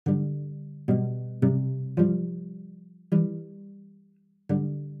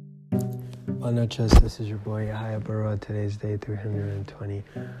On not just, this is your boy Yahya Barra. Today's day 320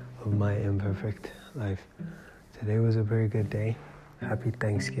 of my imperfect life. Today was a very good day. Happy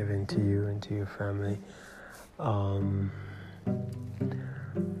Thanksgiving to you and to your family. I'm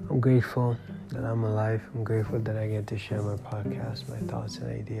grateful that I'm alive. I'm grateful that I get to share my podcast, my thoughts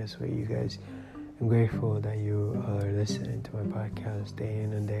and ideas with you guys. I'm grateful that you are listening to my podcast day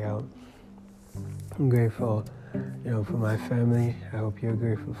in and day out. I'm grateful, for my family. I hope you're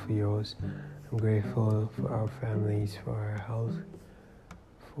grateful for yours. I'm grateful for our families, for our health,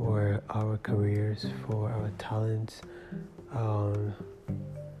 for our careers, for our talents. I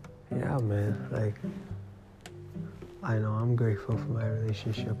know I'm grateful for my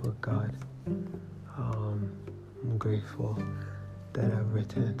relationship with God. I'm grateful that I've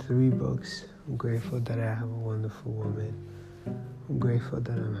written 3 books. I'm grateful that I have a wonderful woman. I'm grateful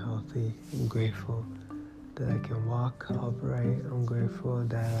that I'm healthy. I'm grateful that I can walk upright. I'm grateful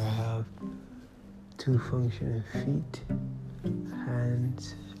that I have 2 functioning feet,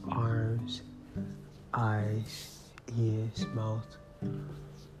 hands, arms, eyes, ears, mouth,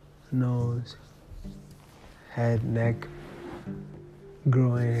 nose, head, neck,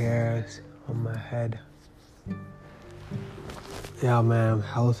 growing hairs on my head. I'm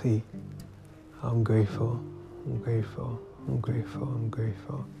healthy. I'm grateful. I'm grateful. I'm grateful. I'm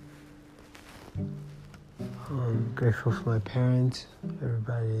grateful. I'm grateful for my parents.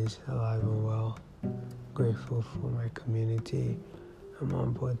 Everybody is alive and well. Grateful for my community. And more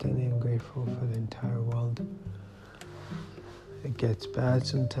importantly, I'm grateful for the entire world. It gets bad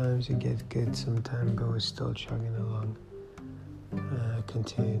sometimes, it gets good sometimes, but we're still chugging along. I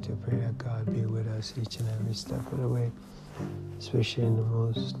continue to pray that God be with us each and every step of the way, especially in the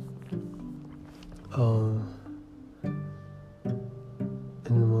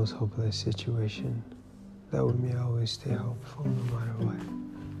most hopeless situation, that we may always stay hopeful no matter what.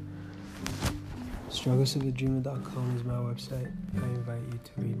 strugglesofadreamer.com is my website. I invite you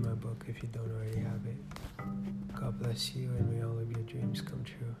to read my book if you don't already have it. God bless you, and may all of your dreams come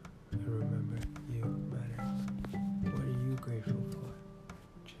true. And remember, you matter.